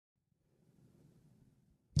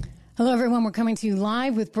Hello, everyone. We're coming to you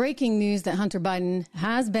live with breaking news that Hunter Biden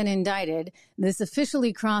has been indicted. This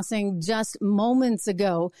officially crossing just moments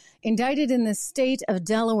ago, indicted in the state of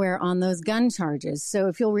Delaware on those gun charges. So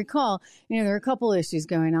if you'll recall, there are a couple issues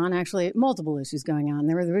going on, actually multiple issues going on.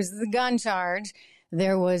 There was the gun charge.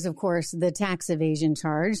 There was, of course, the tax evasion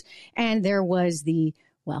charge. And there was the,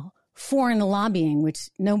 foreign lobbying, which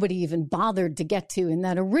nobody even bothered to get to in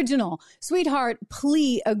that original sweetheart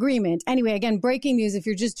plea agreement. Anyway, again, breaking news. If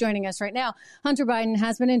you're just joining us right now, Hunter Biden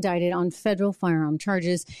has been indicted on federal firearm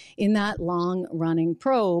charges in that long running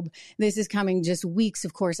probe. This is coming just weeks,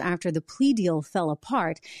 of course, after the plea deal fell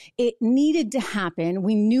apart. It needed to happen.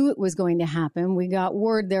 We knew it was going to happen. We got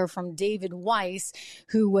word there from David Weiss,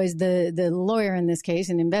 who was the lawyer in this case,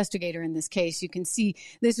 an investigator in this case. You can see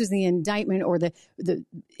this was the indictment or the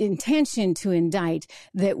intention to indict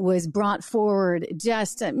that was brought forward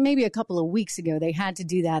just maybe a couple of weeks ago. They had to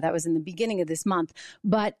do that. That was in the beginning of this month.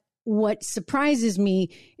 But what surprises me,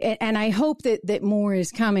 and I hope that more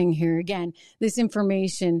is coming here, again, this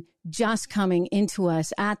information just coming into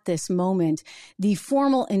us at this moment, the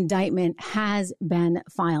formal indictment has been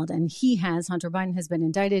filed, and Hunter Biden has been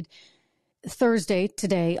indicted Thursday,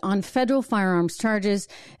 today, on federal firearms charges.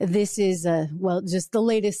 This is, just the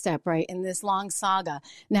latest step, right, in this long saga.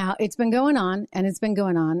 Now, it's been going on, and it's been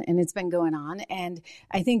going on, and it's been going on. And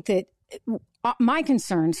I think that my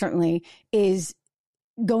concern certainly is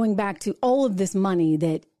going back to all of this money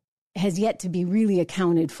that has yet to be really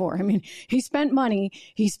accounted for. I mean, he spent money.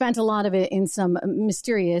 He spent a lot of it in some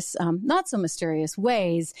mysterious, not so mysterious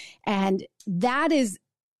ways. And that is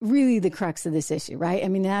really the crux of this issue, right? I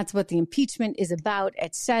mean, that's what the impeachment is about,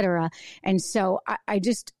 et cetera. And so I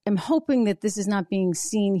just am hoping that this is not being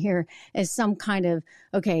seen here as some kind of,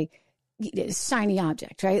 shiny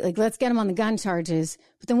object, right? Like, let's get him on the gun charges,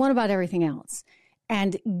 but then what about everything else?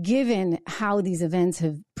 And given how these events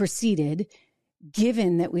have proceeded,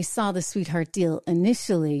 given that we saw the sweetheart deal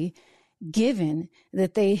initially, given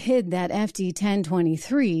that they hid that FD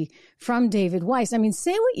 1023 from David Weiss, I mean,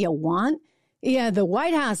 say what you want. Yeah, the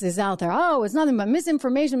White House is out there. Oh, it's nothing but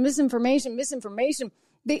misinformation.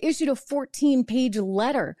 They issued a 14-page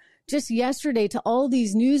letter just yesterday to all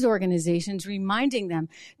these news organizations reminding them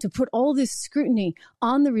to put all this scrutiny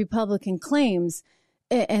on the Republican claims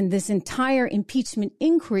and this entire impeachment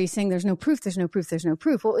inquiry saying there's no proof.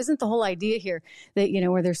 Well, isn't the whole idea here that,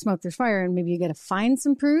 where there's smoke, there's fire, and maybe you got to find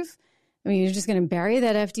some proof? I mean, you're just going to bury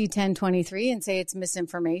that FD 1023 and say it's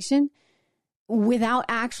misinformation without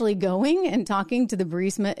actually going and talking to the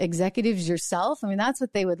Burisma executives yourself. I mean, that's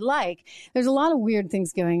what they would like. There's a lot of weird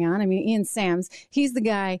things going on. I mean, Ian Sams, he's the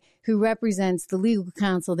guy who represents the legal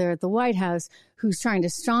counsel there at the White House who's trying to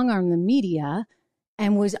strong arm the media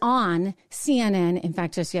and was on CNN, in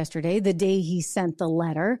fact, just yesterday, the day he sent the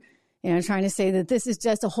letter, trying to say that this is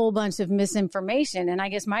just a whole bunch of misinformation. And I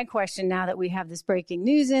guess my question now that we have this breaking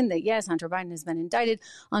news in that, yes, Hunter Biden has been indicted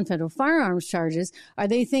on federal firearms charges, are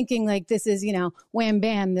they thinking like this is, wham,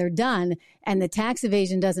 bam, they're done and the tax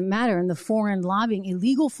evasion doesn't matter and the foreign lobbying,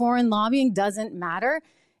 illegal foreign lobbying doesn't matter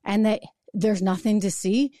and that there's nothing to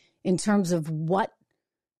see in terms of what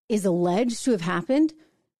is alleged to have happened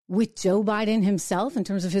with Joe Biden himself in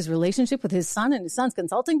terms of his relationship with his son and his son's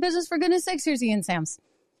consulting business? For goodness sakes, here's Ian Sams.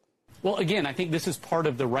 Well, again, I think this is part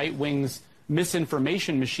of the right wing's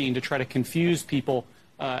misinformation machine to try to confuse people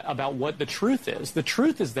about what the truth is. The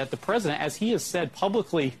truth is that the president, as he has said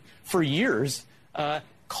publicly for years,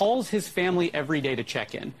 calls his family every day to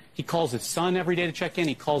check in. He calls his son every day to check in.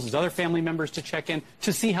 He calls his other family members to check in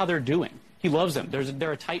to see how they're doing. He loves them.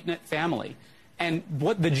 They're a tight-knit family. And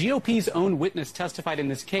what the GOP's own witness testified in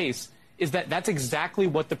this case is that that's exactly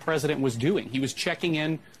what the president was doing. He was checking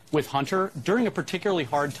in with Hunter during a particularly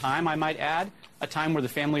hard time, I might add, a time where the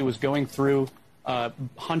family was going through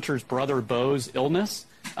Hunter's brother Beau's illness.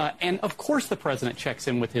 And of course the president checks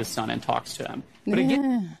in with his son and talks to him. But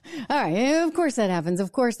again, all right. Of course that happens.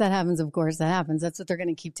 Of course that happens. Of course that happens. That's what they're going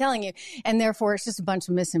to keep telling you. And therefore, it's just a bunch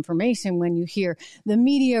of misinformation when you hear the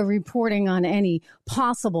media reporting on any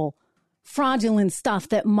possible fraudulent stuff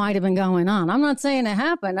that might have been going on. I'm not saying it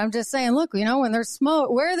happened. I'm just saying, look, when there's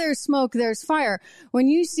smoke, where there's smoke, there's fire. When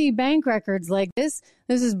you see bank records like this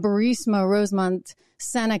is Burisma, Rosemont,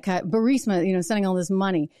 Seneca, Burisma, sending all this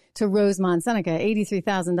money to Rosemont, Seneca,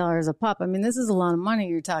 $83,000 a pop. I mean, this is a lot of money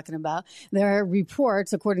you're talking about. There are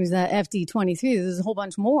reports, according to that FD23, there's a whole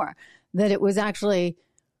bunch more, that it was actually,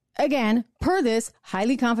 again, per this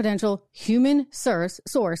highly confidential human source,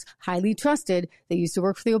 highly trusted, they used to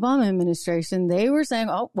work for the Obama administration. They were saying,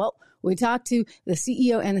 we talked to the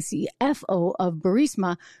CEO and the CFO of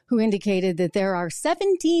Burisma, who indicated that there are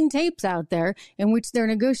 17 tapes out there in which they're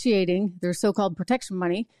negotiating their so-called protection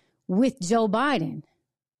money with Joe Biden.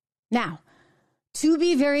 Now, to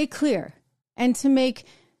be very clear and to make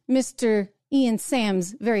Mr. Ian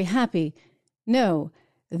Sams very happy, no,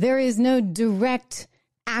 there is no direct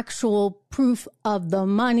actual proof of the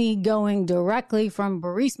money going directly from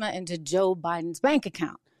Burisma into Joe Biden's bank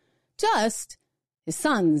account, just his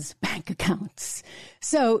son's bank accounts.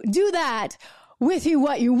 So do that with you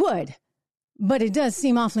what you would. But it does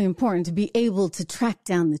seem awfully important to be able to track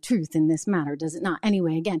down the truth in this matter, does it not?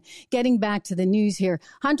 Anyway, again, getting back to the news here,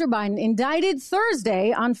 Hunter Biden indicted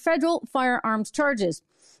Thursday on federal firearms charges.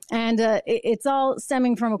 And it's all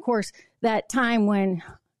stemming from, of course, that time when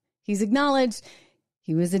he's acknowledged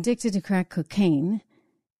he was addicted to crack cocaine,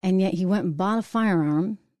 and yet he went and bought a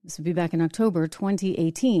firearm. This would be back in October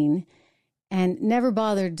 2018, and never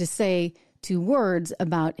bothered to say 2 words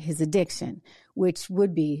about his addiction, which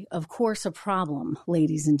would be, of course, a problem,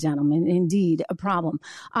 ladies and gentlemen, indeed a problem.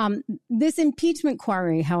 This impeachment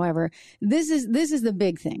query, however, this is the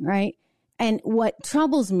big thing, right? And what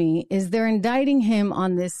troubles me is they're indicting him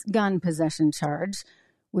on this gun possession charge,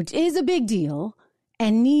 which is a big deal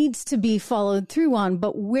and needs to be followed through on.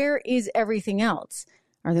 But where is everything else?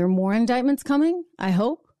 Are there more indictments coming? I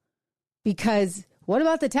hope. Because what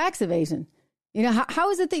about the tax evasion? You know, how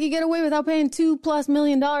is it that you get away without paying $2+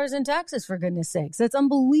 million in taxes, for goodness sakes? That's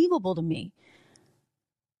unbelievable to me.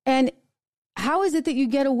 And how is it that you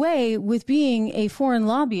get away with being a foreign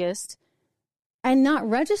lobbyist and not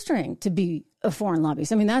registering to be a foreign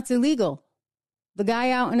lobbyist? I mean, that's illegal. The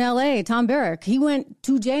guy out in L.A., Tom Barrack, he went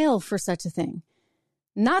to jail for such a thing.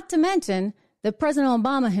 Not to mention that President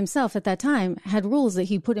Obama himself at that time had rules that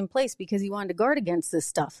he put in place because he wanted to guard against this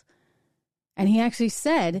stuff. And he actually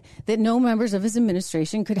said that no members of his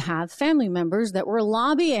administration could have family members that were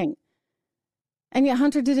lobbying. And yet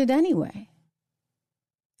Hunter did it anyway.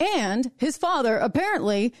 And his father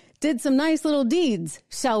apparently did some nice little deeds,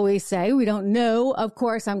 shall we say. We don't know. Of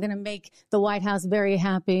course, I'm going to make the White House very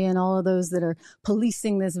happy and all of those that are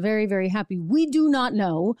policing this very, very happy. We do not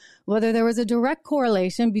know whether there was a direct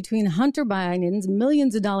correlation between Hunter Biden's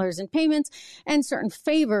millions of dollars in payments and certain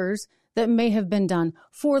favors that may have been done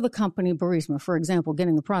for the company Burisma, for example,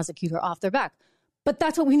 getting the prosecutor off their back. But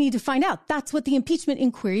that's what we need to find out. That's what the impeachment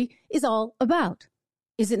inquiry is all about.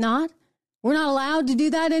 Is it not? We're not allowed to do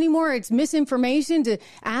that anymore. It's misinformation to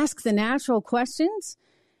ask the natural questions.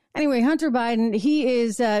 Anyway, Hunter Biden, he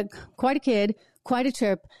is quite a kid, quite a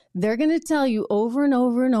trip. They're going to tell you over and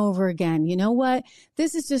over and over again, you know what?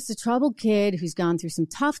 This is just a troubled kid who's gone through some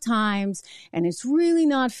tough times, and it's really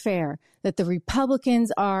not fair that the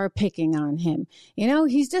Republicans are picking on him. You know,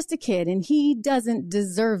 he's just a kid, and he doesn't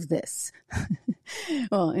deserve this.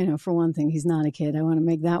 Well, you know, for one thing, he's not a kid. I want to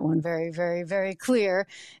make that one very, very, very clear.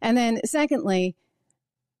 And then secondly,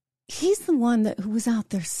 he's the one who was out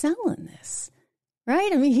there selling this,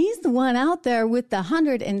 right? I mean, he's the one out there with the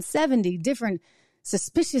 170 different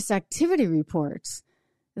suspicious activity reports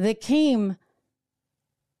that came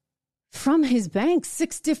from his bank.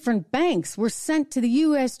 6 different banks were sent to the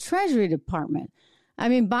U.S. Treasury Department. I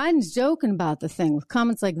mean, Biden's joking about the thing with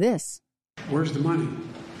comments like this. Where's the money?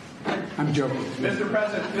 I'm joking. Mr.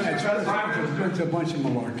 President, it's a bunch of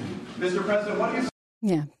malarkey. Mr. President, what do you...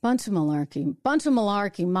 Yeah, bunch of malarkey. Bunch of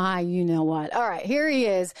malarkey, my you-know-what. All right, here he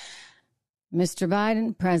is. Mr.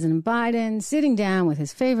 Biden, President Biden, sitting down with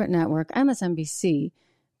his favorite network, MSNBC,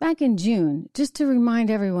 back in June, just to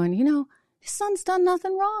remind everyone, you know, his son's done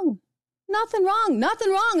nothing wrong. Nothing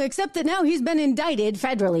wrong, except that now he's been indicted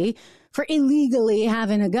federally for illegally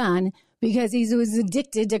having a gun because he was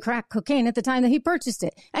addicted to crack cocaine at the time that he purchased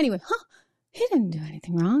it. Anyway, he didn't do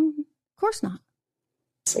anything wrong. Of course not.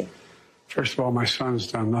 First of all, my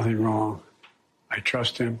son's done nothing wrong. I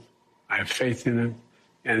trust him. I have faith in him.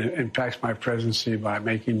 And it impacts my presidency by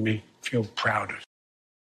making me feel proud.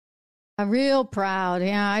 Real proud.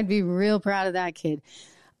 Yeah, I'd be real proud of that kid.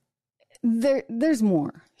 There's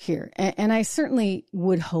more here. And I certainly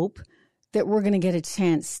would hope that we're going to get a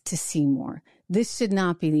chance to see more. This should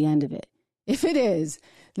not be the end of it. If it is,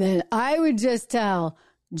 then I would just tell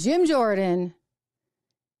Jim Jordan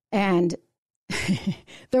and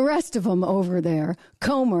the rest of them over there,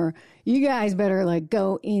 Comer, you guys better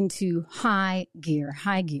go into high gear,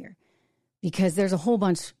 because there's a whole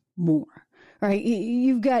bunch more, right?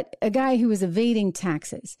 You've got a guy who is evading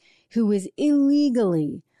taxes, who is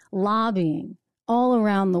illegally lobbying all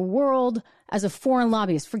around the world as a foreign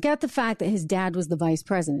lobbyist. Forget the fact that his dad was the vice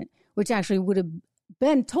president, which actually would have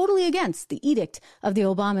been totally against the edict of the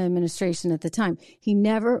Obama administration at the time. He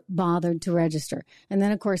never bothered to register. And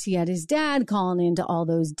then, of course, he had his dad calling into all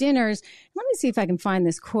those dinners. Let me see if I can find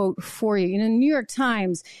this quote for you. You know, New York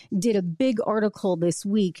Times did a big article this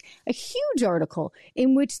week, a huge article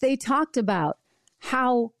in which they talked about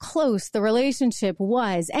how close the relationship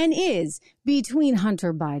was and is between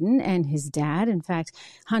Hunter Biden and his dad. In fact,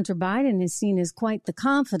 Hunter Biden is seen as quite the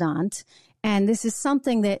confidant. And this is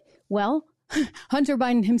something that, well, Hunter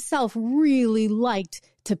Biden himself really liked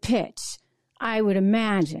to pitch, I would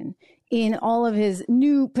imagine, in all of his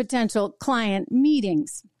new potential client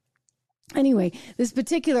meetings. Anyway, this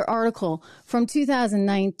particular article from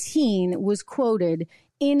 2019 was quoted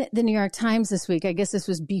in the New York Times this week. I guess this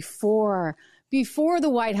was before the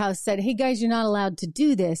White House said, hey, guys, you're not allowed to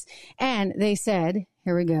do this. And they said,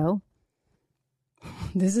 here we go.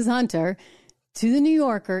 This is Hunter to the New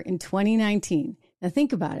Yorker in 2019. Now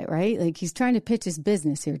think about it, right? Like he's trying to pitch his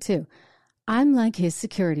business here too. I'm like his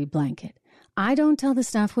security blanket. I don't tell the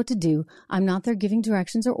staff what to do. I'm not there giving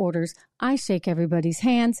directions or orders. I shake everybody's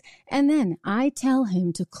hands and then I tell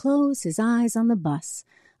him to close his eyes on the bus.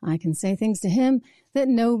 I can say things to him that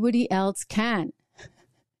nobody else can.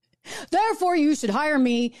 Therefore, you should hire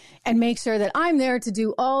me and make sure that I'm there to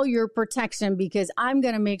do all your protection because I'm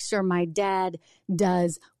going to make sure my dad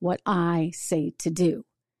does what I say to do.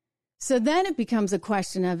 So then it becomes a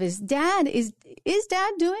question of, is dad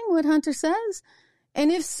doing what Hunter says?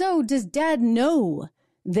 And if so, does dad know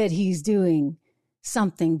that he's doing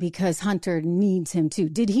something because Hunter needs him to?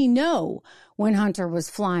 Did he know when Hunter was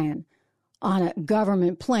flying on a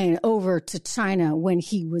government plane over to China when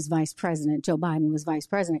he was vice president, Joe Biden was vice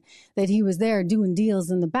president, that he was there doing deals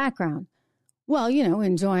in the background? Well, you know,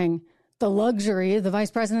 enjoying the luxury of the vice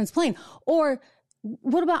president's plane. Or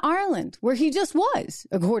what about Ireland, where he just was,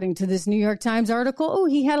 according to this New York Times article? Oh,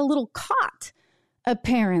 he had a little cot,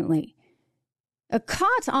 apparently. A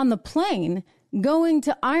cot on the plane going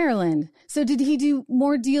to Ireland. So did he do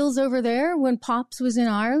more deals over there when Pops was in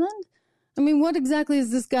Ireland? I mean, what exactly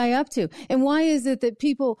is this guy up to? And why is it that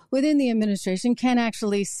people within the administration can't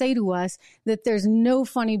actually say to us that there's no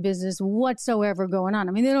funny business whatsoever going on?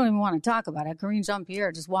 I mean, they don't even want to talk about it. Karine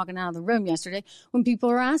Jean-Pierre just walking out of the room yesterday when people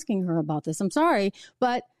were asking her about this. I'm sorry,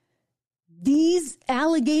 but these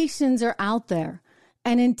allegations are out there.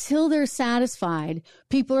 And until they're satisfied,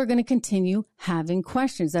 people are going to continue having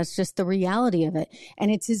questions. That's just the reality of it. And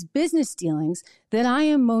it's his business dealings that I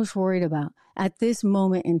am most worried about at this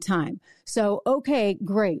moment in time. So, okay,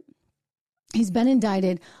 great. He's been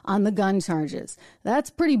indicted on the gun charges. That's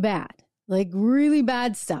pretty bad, like really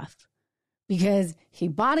bad stuff, because he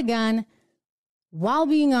bought a gun while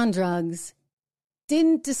being on drugs,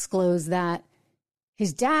 didn't disclose that.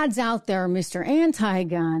 His dad's out there, Mr.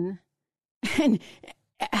 Anti-Gun. And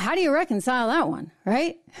how do you reconcile that one,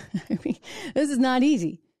 right? I mean, this is not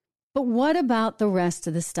easy. But what about the rest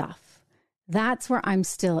of the stuff? That's where I'm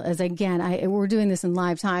still, as again, we're doing this in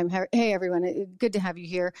live time. Hey, everyone, good to have you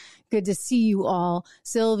here. Good to see you all.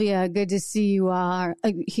 Sylvia, good to see you all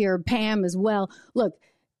here. Pam as well. Look,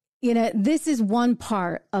 you know, this is one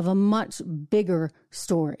part of a much bigger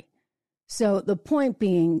story. So the point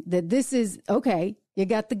being that this is, okay, you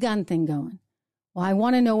got the gun thing going. Well, I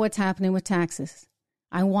want to know what's happening with taxes.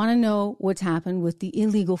 I want to know what's happened with the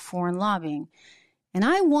illegal foreign lobbying. And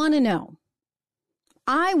I want to know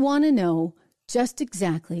just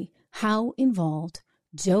exactly how involved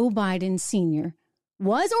Joe Biden Sr.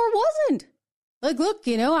 was or wasn't. Like, look,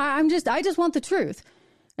 you know, I just want the truth.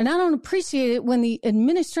 And I don't appreciate it when the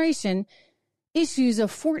administration issues a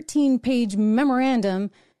 14-page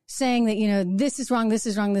memorandum saying that, you know, this is wrong, this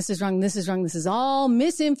is wrong, this is wrong, this is wrong, this is all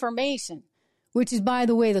misinformation. Which is, by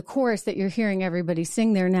the way, the chorus that you're hearing everybody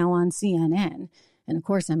sing there now on CNN and, of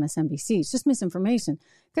course, MSNBC. It's just misinformation.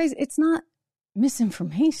 Guys, it's not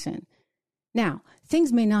misinformation. Now,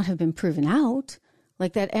 things may not have been proven out,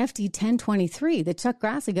 like that FD 1023 that Chuck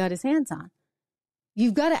Grassley got his hands on.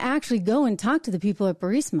 You've got to actually go and talk to the people at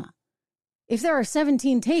Burisma. If there are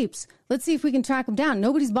 17 tapes, let's see if we can track them down.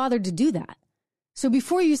 Nobody's bothered to do that. So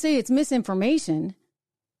before you say it's misinformation,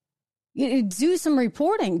 do some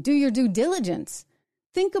reporting, do your due diligence.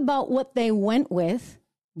 Think about what they went with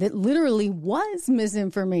that literally was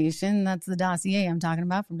misinformation. That's the dossier I'm talking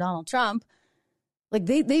about from Donald Trump. Like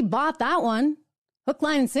they bought that one, hook,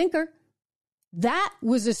 line, and sinker. That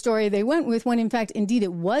was the story they went with when, in fact, indeed,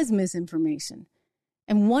 it was misinformation.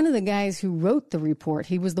 And one of the guys who wrote the report,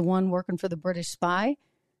 he was the one working for the British spy.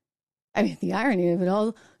 I mean, the irony of it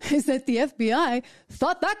all is that the FBI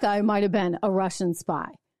thought that guy might have been a Russian spy.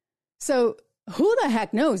 So who the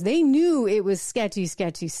heck knows? They knew it was sketchy,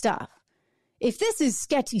 sketchy stuff. If this is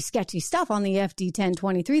sketchy stuff on the FD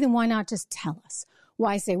 1023, then why not just tell us?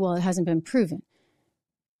 Why say, well, it hasn't been proven?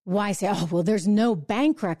 Why say, oh, well, there's no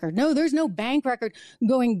bank record? No, there's no bank record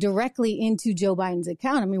going directly into Joe Biden's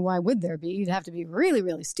account. I mean, why would there be? You'd have to be really,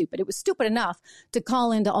 really stupid. It was stupid enough to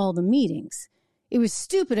call into all the meetings. It was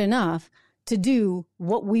stupid enough to do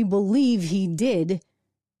what we believe he did.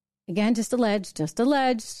 Again, just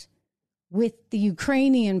alleged, with the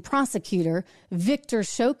Ukrainian prosecutor, Viktor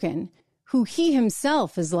Shokin, who he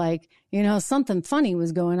himself is like, you know, something funny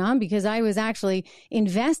was going on because I was actually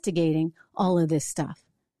investigating all of this stuff.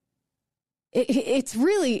 It's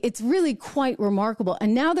really quite remarkable.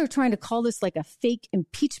 And now they're trying to call this like a fake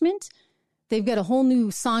impeachment. They've got a whole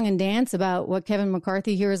new song and dance about what Kevin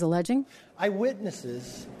McCarthy here is alleging.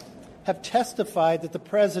 Eyewitnesses have testified that the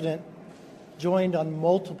president joined on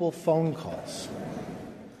multiple phone calls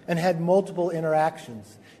and had multiple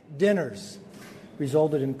interactions. Dinners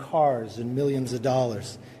resulted in cars and millions of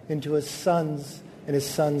dollars into his son's and his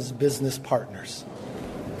son's business partners.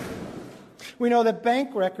 We know that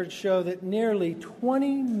bank records show that nearly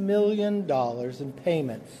 $20 million in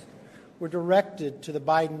payments were directed to the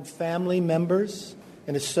Biden family members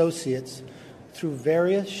and associates through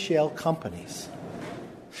various shell companies.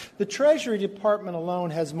 The Treasury Department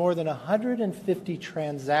alone has more than 150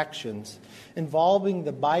 transactions involving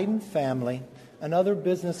the Biden family and other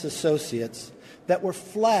business associates that were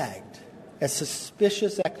flagged as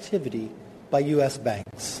suspicious activity by U.S.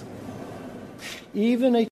 banks.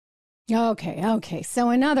 Okay. So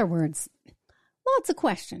in other words, lots of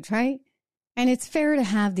questions, right? And it's fair to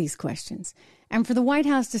have these questions. And for the White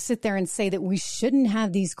House to sit there and say that we shouldn't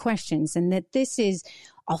have these questions and that this is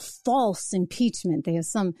a false impeachment. They have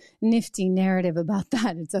some nifty narrative about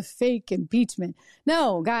that. It's a fake impeachment.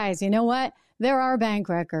 No, guys, you know what? There are bank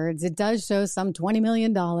records. It does show some $20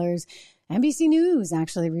 million. NBC News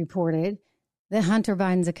actually reported that Hunter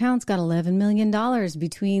Biden's account's got $11 million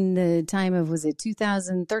between the time of,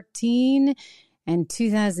 2013 and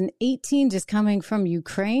 2018, just coming from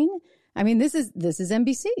Ukraine. I mean, this is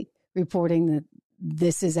NBC reporting that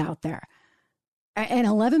this is out there. And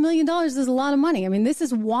 $11 million is a lot of money. I mean, this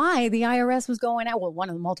is why the IRS was going out. Well, one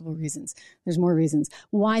of the multiple reasons. There's more reasons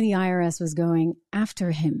why the IRS was going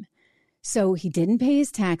after him. So he didn't pay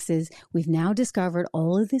his taxes. We've now discovered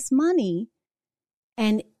all of this money.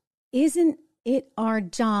 And isn't it our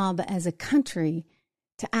job as a country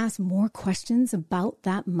to ask more questions about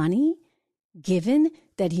that money, given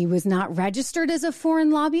that he was not registered as a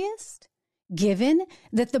foreign lobbyist? Given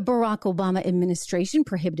that the Barack Obama administration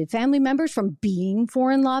prohibited family members from being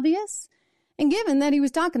foreign lobbyists, and given that he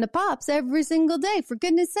was talking to Pops every single day, for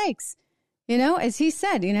goodness sakes, you know, as he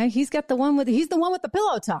said, you know, he's the one with the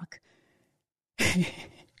pillow talk.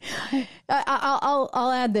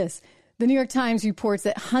 I'll add this. The New York Times reports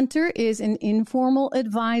that Hunter is an informal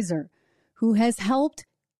advisor who has helped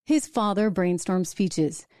his father brainstorm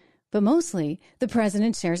speeches, but mostly the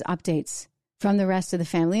president shares updates from the rest of the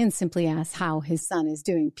family and simply asks how his son is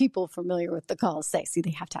doing. People familiar with the calls say, see,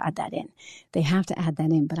 they have to add that in.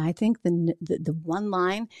 But I think the one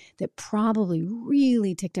line that probably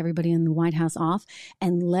really ticked everybody in the White House off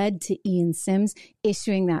and led to Ian Sims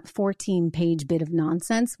issuing that 14-page bit of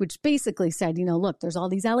nonsense, which basically said, you know, look, there's all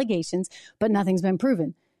these allegations, but nothing's been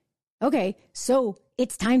proven. Okay, so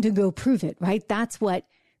it's time to go prove it, right? That's what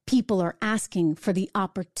people are asking for the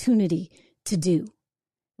opportunity to do.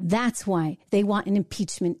 That's why they want an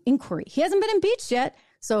impeachment inquiry. He hasn't been impeached yet,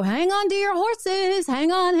 so hang on to your horses.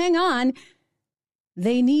 Hang on.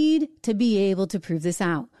 They need to be able to prove this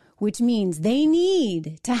out, which means they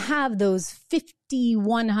need to have those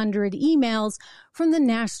 5,100 emails from the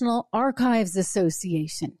National Archives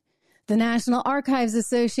Association. The National Archives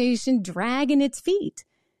Association dragging its feet,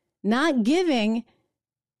 not giving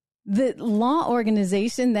the law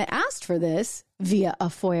organization that asked for this via a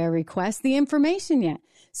FOIA request the information yet.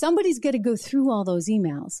 Somebody's got to go through all those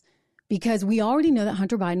emails because we already know that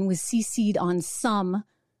Hunter Biden was CC'd on some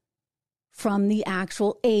from the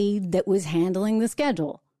actual aide that was handling the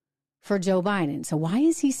schedule for Joe Biden. So why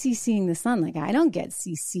is he CCing the son? Like, I don't get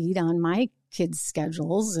CC'd on my kids'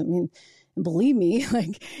 schedules. I mean, believe me,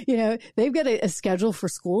 like, you know, they've got a schedule for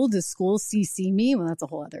school. Does school CC me? Well, that's a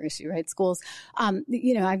whole other issue, right? Schools,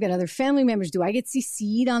 you know, I've got other family members. Do I get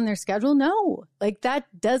CC'd on their schedule? No, like that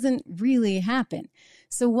doesn't really happen.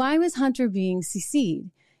 So why was Hunter being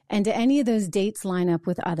CC'd? And do any of those dates line up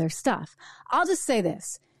with other stuff? I'll just say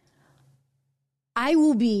this. I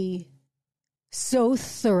will be so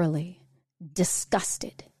thoroughly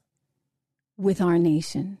disgusted with our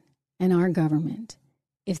nation and our government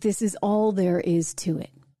if this is all there is to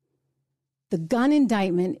it. The gun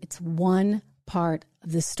indictment, it's one part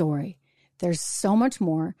of the story. There's so much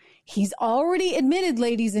more. He's already admitted,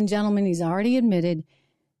 ladies and gentlemen, he's already admitted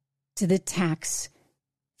to the tax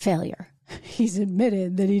failure. He's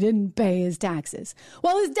admitted that he didn't pay his taxes.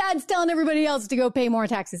 Well, his dad's telling everybody else to go pay more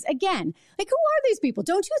taxes. Again, like, who are these people?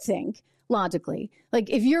 Don't you think, logically, like,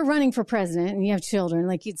 if you're running for president and you have children,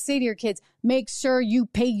 like, you'd say to your kids, make sure you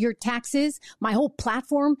pay your taxes. My whole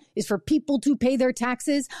platform is for people to pay their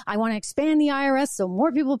taxes. I want to expand the IRS so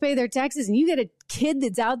more people pay their taxes. And you get a kid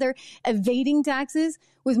that's out there evading taxes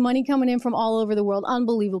with money coming in from all over the world.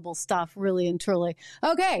 Unbelievable stuff, really and truly.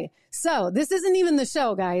 Okay, so this isn't even the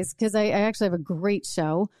show, guys, because I actually have a great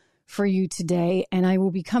show for you today, and I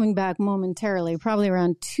will be coming back momentarily, probably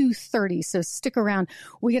around 2:30. So stick around.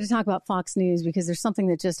 We got to talk about Fox News because there's something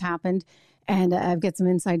that just happened, and I've got some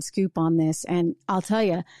inside scoop on this. And I'll tell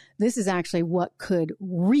you, this is actually what could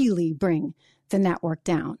really bring the network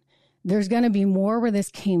down. There's going to be more where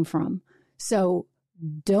this came from. So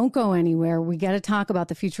don't go anywhere. We got to talk about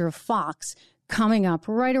the future of Fox coming up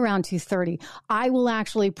right around 2:30. I will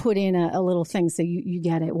actually put in a little thing so you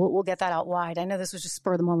get it. We'll get that out wide. I know this was just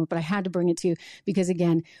spur of the moment, but I had to bring it to you because,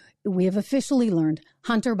 again, we have officially learned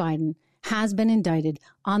Hunter Biden has been indicted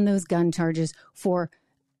on those gun charges for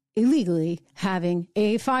illegally having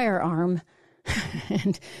a firearm.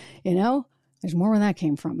 And, you know, there's more where that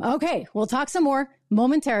came from. Okay, we'll talk some more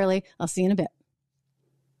momentarily. I'll see you in a bit.